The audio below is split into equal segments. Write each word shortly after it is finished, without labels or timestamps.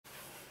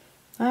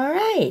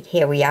Alright,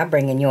 here we are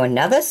bringing you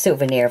another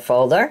souvenir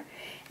folder.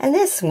 And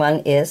this one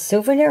is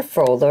souvenir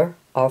folder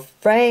of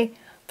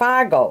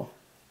Fargo,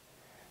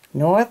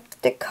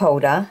 North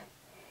Dakota,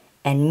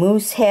 and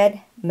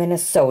Moosehead,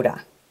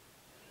 Minnesota.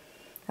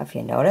 If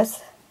you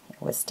notice,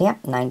 it was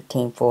stamped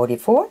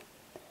 1944.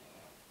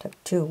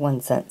 Took 2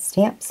 1-cent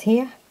stamps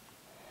here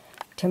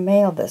to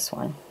mail this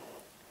one.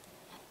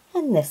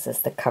 And this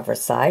is the cover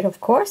side,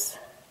 of course.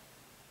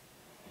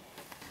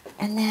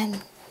 And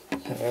then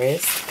here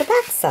is the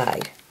back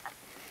side.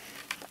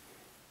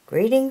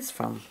 Greetings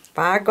from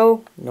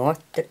Fargo,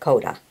 North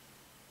Dakota.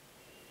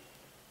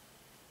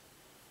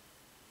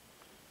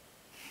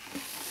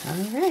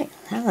 Alright,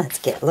 now let's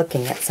get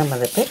looking at some of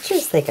the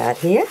pictures they got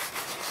here.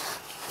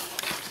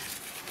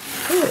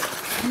 Ooh,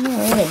 come a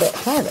little bit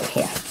farther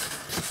here.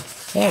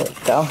 There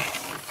we go.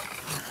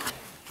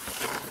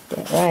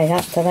 Get right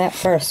up to that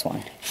first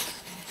one.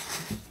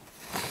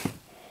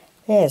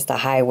 There's the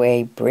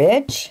highway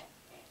bridge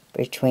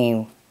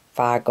between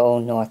Fargo,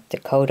 North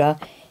Dakota,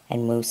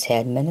 and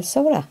Moosehead,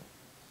 Minnesota.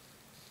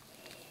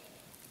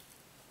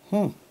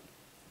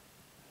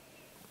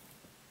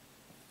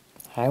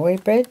 Highway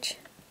bridge?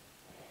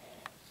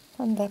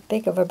 Not that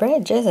big of a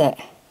bridge, is it?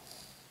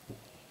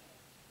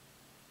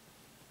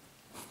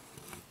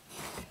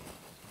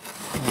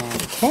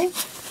 Okay,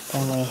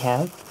 then we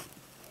have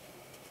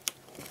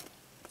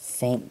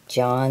St.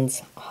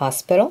 John's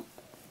Hospital,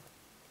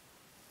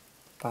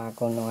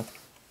 Fargo, North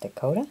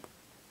Dakota.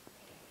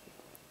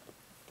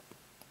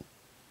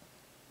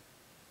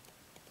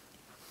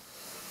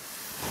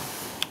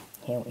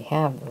 Here we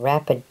have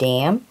Rapid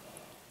Dam,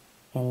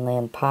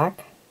 Inland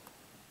Park.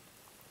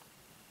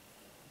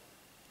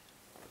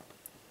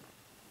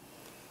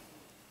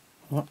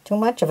 Not too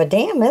much of a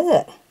dam, is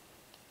it?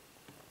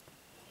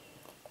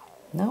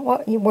 Not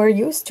what we're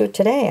used to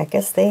today. I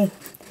guess they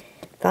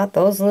thought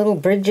those little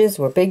bridges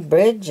were big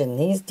bridge and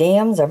these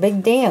dams are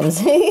big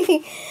dams.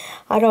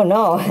 I don't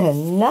know.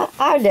 Not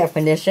our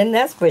definition,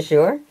 that's for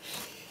sure.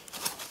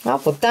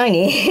 Awful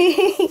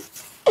tiny.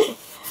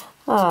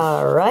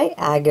 Alright,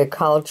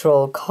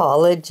 Agricultural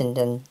College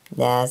and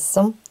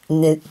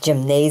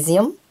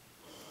Gymnasium.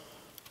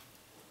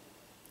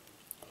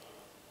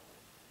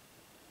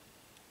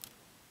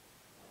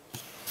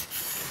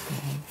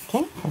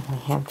 Okay, and we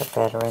have the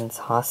Veterans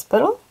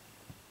Hospital.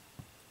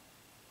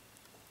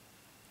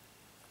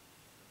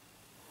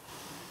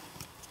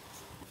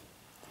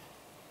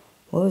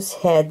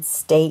 Moosehead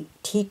State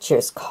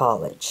Teachers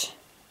College,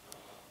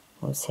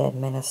 Moosehead,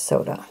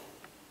 Minnesota.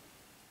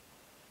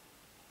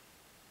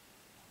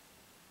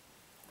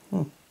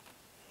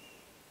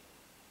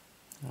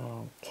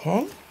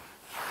 Okay,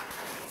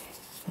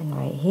 and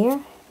right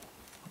here,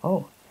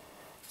 oh,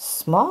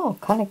 small,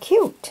 kind of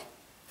cute,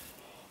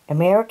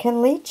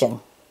 American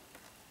Legion.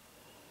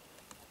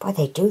 Boy,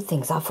 they do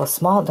things awful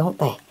small, don't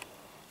they?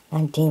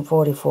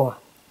 1944.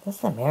 This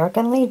is the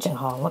American Legion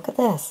Hall. Look at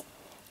this.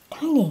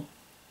 Tiny.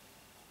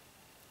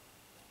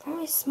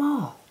 Very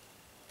small.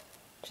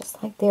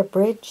 Just like their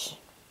bridge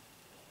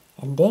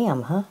and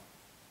dam, huh?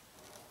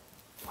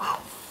 Wow.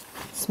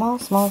 Small,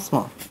 small,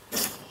 small.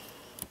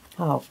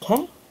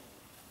 Okay.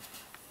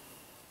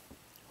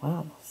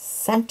 Wow.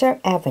 Center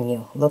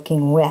Avenue,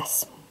 looking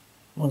west,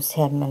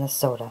 Moosehead,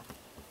 Minnesota.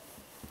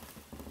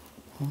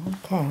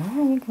 Okay,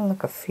 well, you can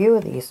look at a few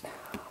of these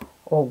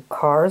old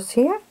cars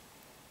here.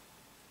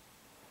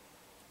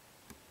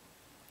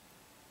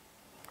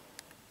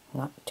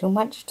 Not too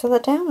much to the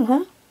town,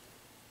 huh?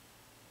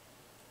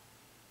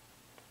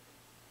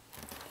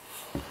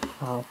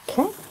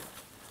 Okay,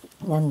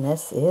 and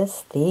this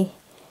is the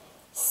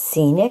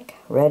scenic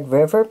Red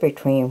River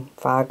between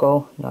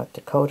Fargo, North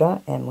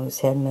Dakota, and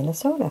Moosehead,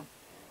 Minnesota.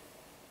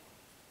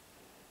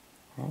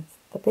 That's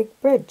the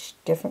big bridge,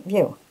 different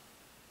view.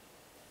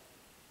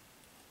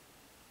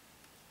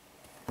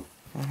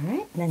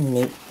 Alright, the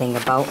neat thing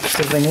about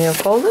souvenir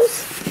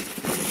folders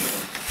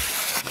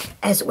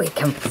is we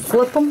can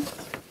flip them,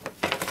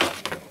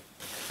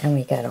 and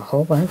we got a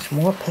whole bunch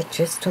more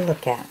pictures to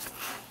look at.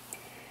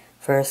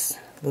 First,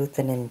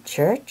 Lutheran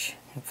Church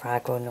in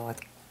Fargo,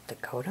 North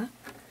Dakota.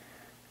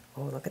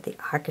 Oh, look at the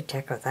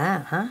architect of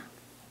that, huh?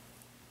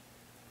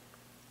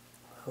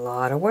 A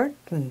lot of work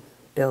in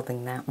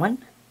building that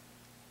one.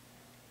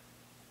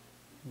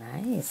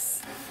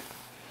 Nice.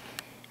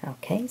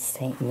 Okay,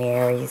 St.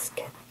 Mary's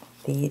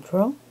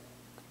Cathedral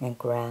and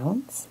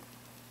Grounds.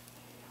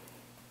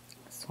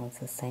 This one's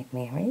the St.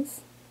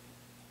 Mary's.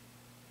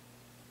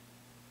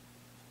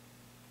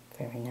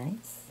 Very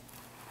nice.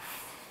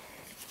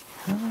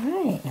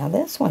 Alright, now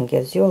this one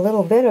gives you a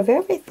little bit of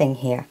everything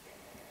here.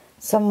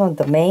 Some of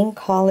the main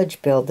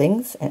college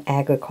buildings and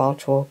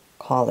agricultural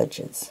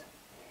colleges.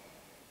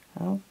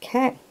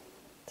 Okay,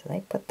 so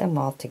they put them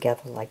all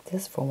together like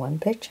this for one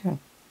picture.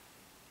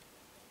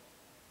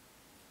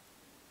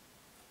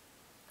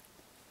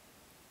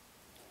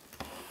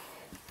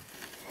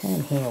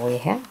 And here we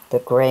have the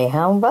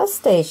Greyhound bus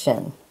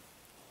station.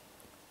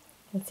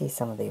 You can see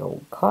some of the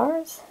old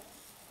cars.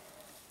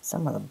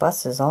 Some of the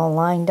buses all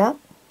lined up.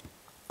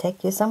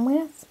 Take you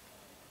somewhere?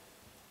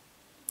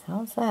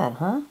 How's that,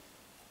 huh?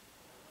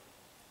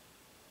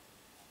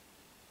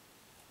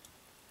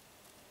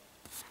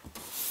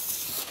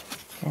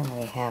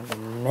 have the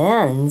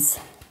men's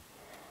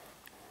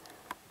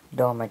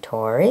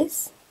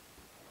dormitories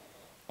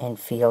and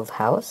field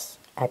house,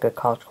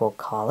 agricultural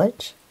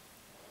college.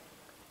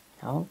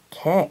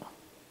 Okay.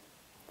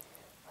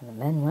 Well, the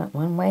men went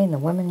one way and the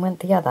women went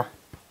the other.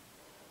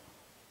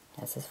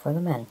 This is for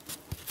the men.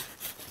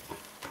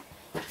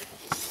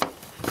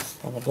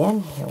 And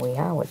again, here we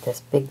are with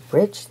this big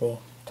bridge they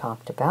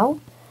talked about.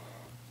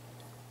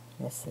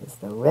 This is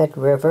the Red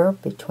River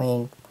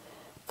between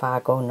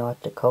Fargo,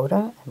 North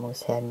Dakota and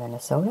Moosehead,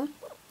 Minnesota.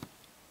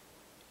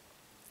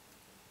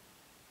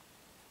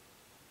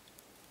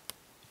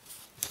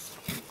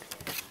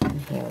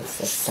 And here is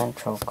the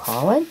Central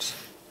College.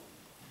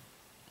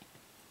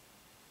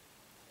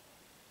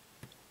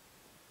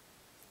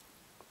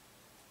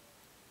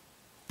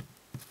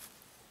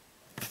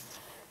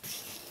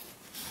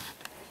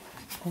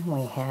 Then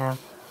we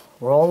have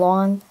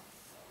Roll-On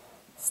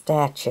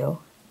Statue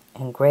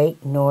and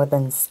Great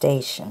Northern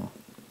Station.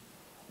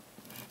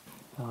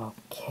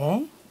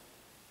 Okay.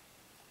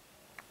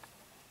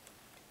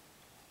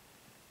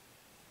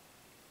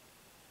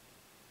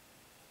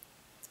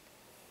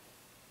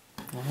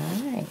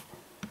 Alright.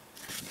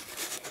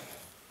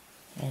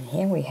 And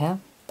here we have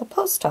the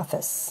post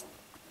office.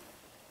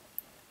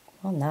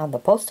 Well, now the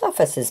post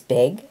office is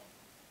big.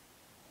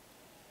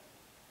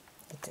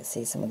 Get to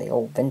see some of the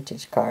old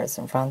vintage cars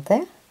in front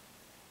there.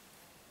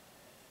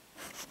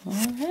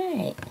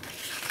 Alright.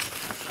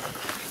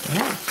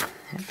 Yeah,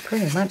 that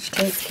pretty much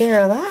takes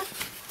care of that.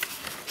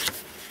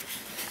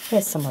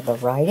 Here's some of the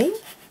writing.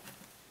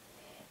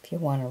 If you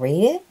want to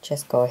read it,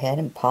 just go ahead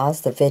and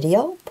pause the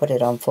video, put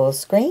it on full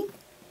screen,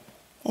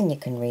 and you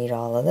can read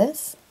all of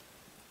this.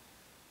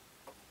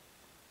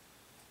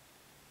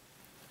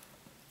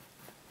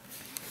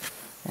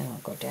 And I'll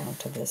go down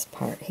to this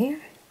part here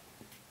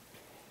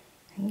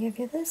and give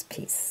you this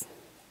piece.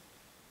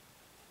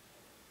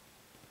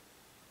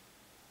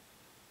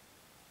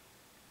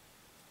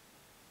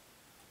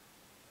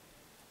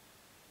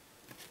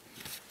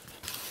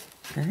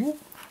 Alright,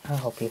 I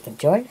hope you've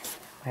enjoyed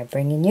my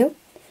bringing you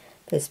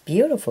this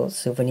beautiful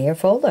souvenir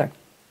folder.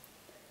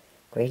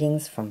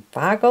 Greetings from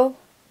Fargo,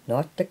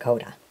 North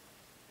Dakota.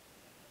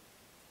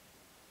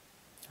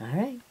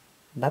 Alright,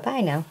 bye-bye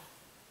now.